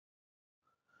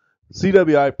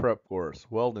CWI Prep Course,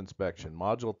 Weld Inspection,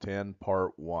 Module 10,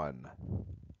 Part 1.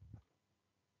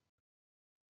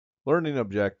 Learning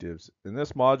Objectives. In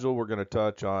this module, we're going to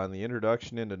touch on the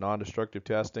introduction into non-destructive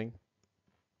testing,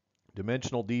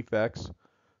 dimensional defects,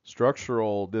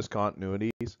 structural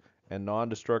discontinuities, and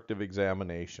non-destructive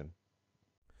examination.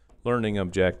 Learning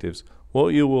Objectives.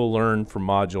 What you will learn from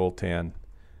Module 10.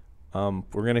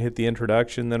 We're going to hit the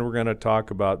introduction, then we're going to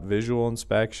talk about visual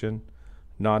inspection,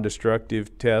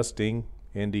 non-destructive testing,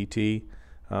 NDT,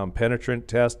 penetrant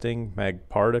testing, mag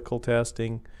particle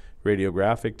testing,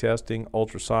 radiographic testing,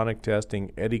 ultrasonic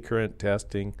testing, eddy current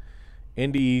testing,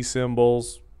 NDE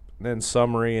symbols, then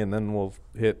summary, and then we'll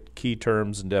hit key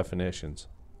terms and definitions.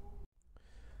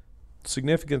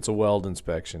 Significance of weld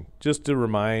inspection. Just to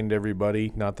remind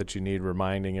everybody, not that you need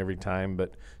reminding every time,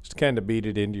 but just to kind of beat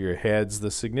it into your heads, the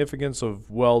significance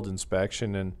of weld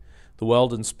inspection and the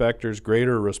weld inspector's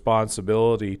greater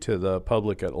responsibility to the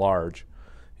public at large.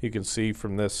 You can see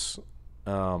from this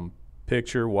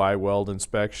picture why weld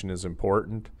inspection is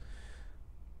important.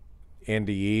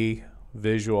 NDE,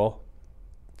 visual.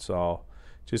 So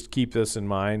just keep this in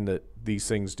mind that these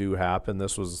things do happen.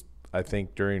 This was, I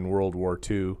think, during World War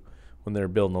II when they were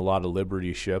building a lot of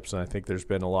Liberty ships, and I think there's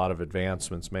been a lot of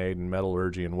advancements made in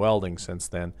metallurgy and welding since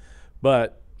then.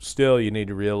 But still, you need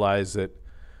to realize that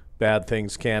bad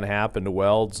things can happen to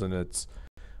welds, and it's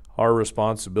our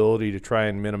responsibility to try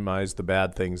and minimize the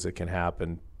bad things that can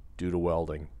happen due to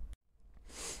welding.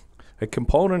 A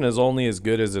component is only as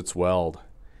good as its weld.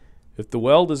 If the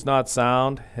weld is not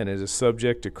sound and it is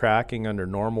subject to cracking under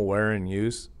normal wear and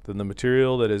use, then the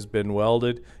material that has been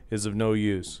welded is of no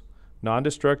use.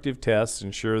 Non-destructive tests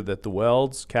ensure that the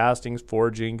welds, castings,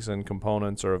 forgings, and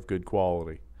components are of good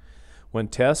quality. When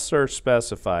tests are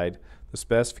specified, the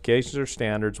specifications or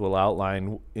standards will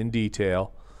outline in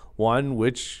detail: 1,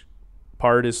 which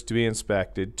part is to be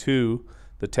inspected; 2,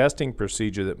 the testing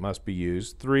procedure that must be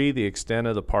used; 3, the extent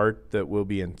of the part that will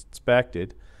be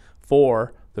inspected;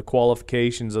 4, the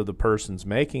qualifications of the persons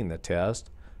making the test;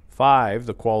 5,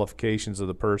 the qualifications of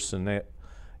the person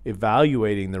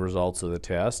evaluating the results of the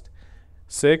test;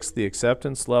 6, the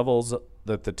acceptance levels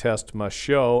that the test must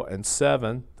show; and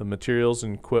 7, the materials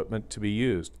and equipment to be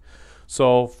used.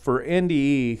 So for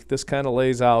NDE, this kind of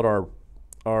lays out our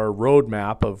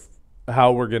roadmap of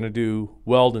how we're going to do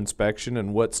weld inspection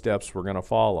and what steps we're going to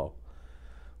follow.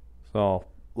 So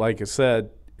like I said,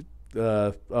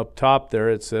 up top there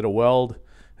it said a weld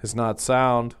is not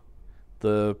sound,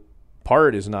 the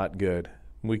part is not good.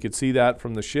 We could see that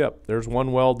from the ship. There's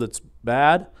one weld that's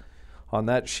bad on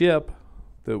that ship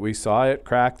that we saw it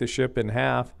crack the ship in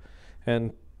half,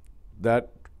 and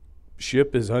that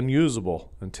ship is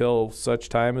unusable until such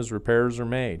time as repairs are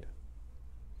made.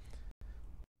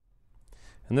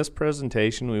 In this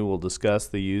presentation, we will discuss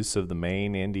the use of the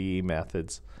main NDE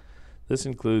methods. This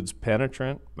includes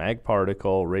penetrant, mag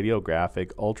particle,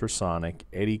 radiographic, ultrasonic,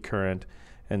 eddy current,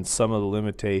 and some of the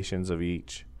limitations of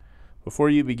each. Before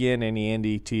you begin any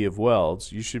NDT of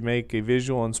welds, you should make a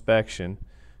visual inspection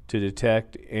to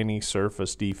detect any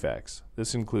surface defects.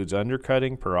 This includes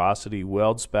undercutting, porosity,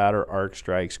 weld spatter, arc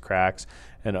strikes, cracks,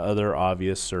 and other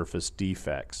obvious surface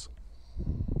defects.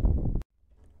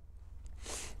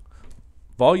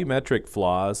 Volumetric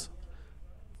flaws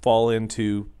fall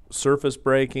into surface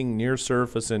breaking, near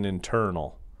surface, and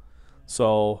internal.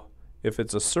 So if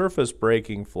it's a surface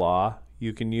breaking flaw,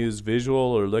 you can use visual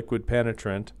or liquid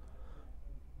penetrant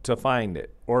to find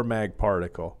it, or mag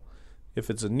particle. If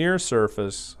it's a near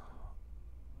surface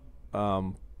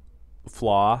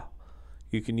flaw,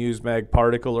 you can use mag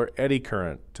particle or eddy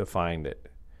current to find it.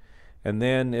 And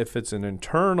then if it's an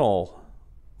internal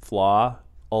flaw,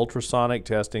 ultrasonic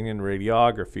testing and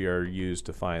radiography are used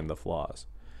to find the flaws.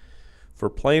 For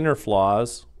planar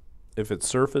flaws, if it's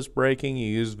surface breaking, you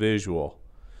use visual.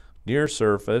 Near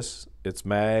surface, it's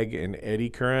mag and eddy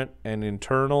current, and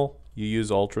internal, you use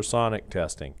ultrasonic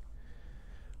testing.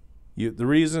 The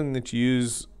reason that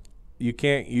you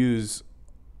can't use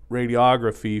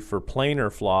radiography for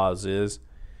planar flaws is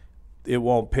it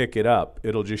won't pick it up.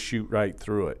 It'll just shoot right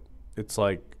through it. It's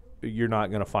like you're not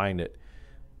going to find it.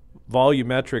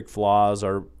 Volumetric flaws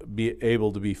are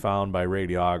able to be found by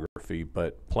radiography,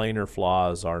 but planar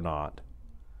flaws are not.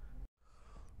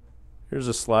 Here's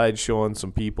a slide showing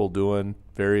some people doing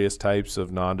various types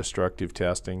of non-destructive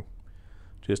testing,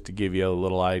 just to give you a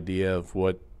little idea of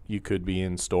what you could be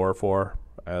in store for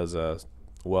as a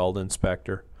weld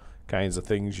inspector, kinds of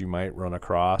things you might run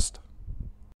across.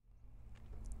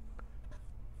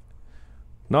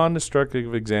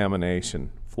 Non-destructive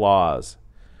examination, flaws.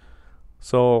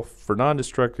 So for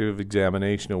non-destructive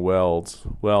examination of welds,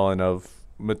 well, and of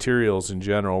materials in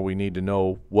general, we need to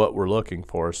know what we're looking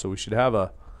for. So we should have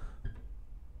a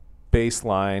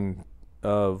baseline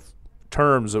of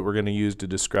terms that we're going to use to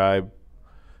describe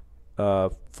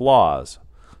flaws.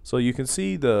 So you can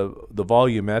see the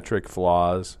volumetric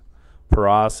flaws,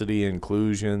 porosity,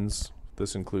 inclusions.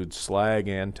 This includes slag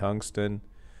and tungsten,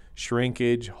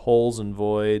 shrinkage, holes and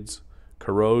voids,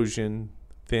 corrosion,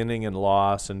 thinning and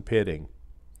loss, and pitting.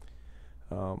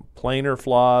 Planar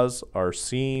flaws are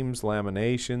seams,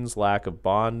 laminations, lack of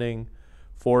bonding,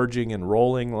 forging and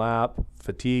rolling lap,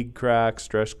 fatigue cracks,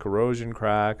 stress corrosion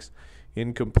cracks,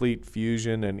 incomplete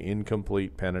fusion, and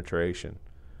incomplete penetration.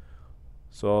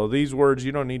 So these words,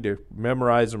 you don't need to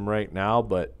memorize them right now,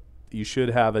 but you should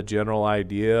have a general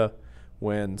idea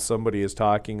when somebody is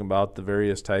talking about the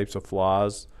various types of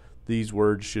flaws. These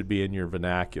words should be in your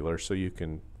vernacular so you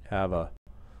can have a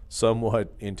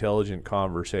somewhat intelligent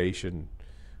conversation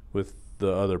with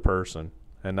the other person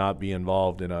and not be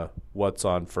involved in a what's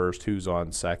on first, who's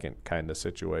on second kind of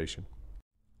situation.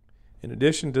 In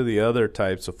addition to the other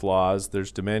types of flaws,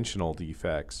 there's dimensional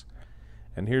defects.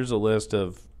 And here's a list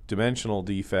of dimensional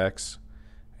defects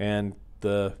and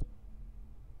the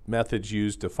methods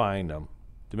used to find them.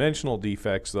 Dimensional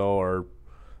defects, though, are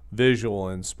visual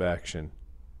inspection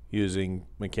using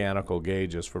mechanical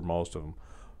gauges for most of them.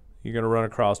 You're going to run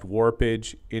across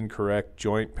warpage, incorrect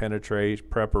joint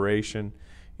preparation,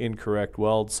 incorrect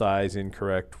weld size,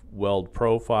 incorrect weld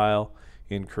profile,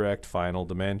 incorrect final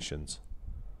dimensions.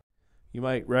 You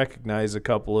might recognize a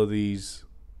couple of these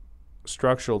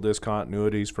structural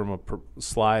discontinuities from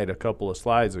a couple of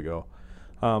slides ago.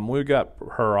 We've got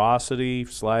porosity,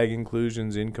 slag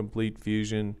inclusions, incomplete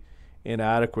fusion,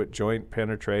 inadequate joint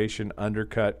penetration,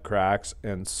 undercut cracks,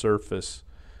 and surface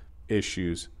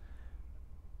issues.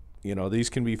 You know, these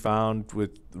can be found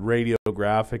with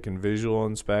radiographic and visual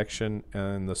inspection,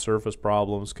 and the surface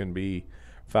problems can be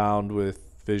found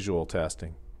with visual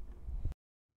testing.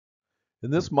 In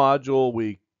this module,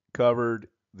 we covered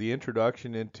the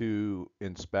introduction into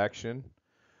inspection,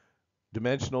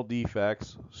 dimensional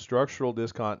defects, structural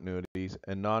discontinuities,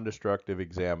 and non-destructive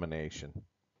examination.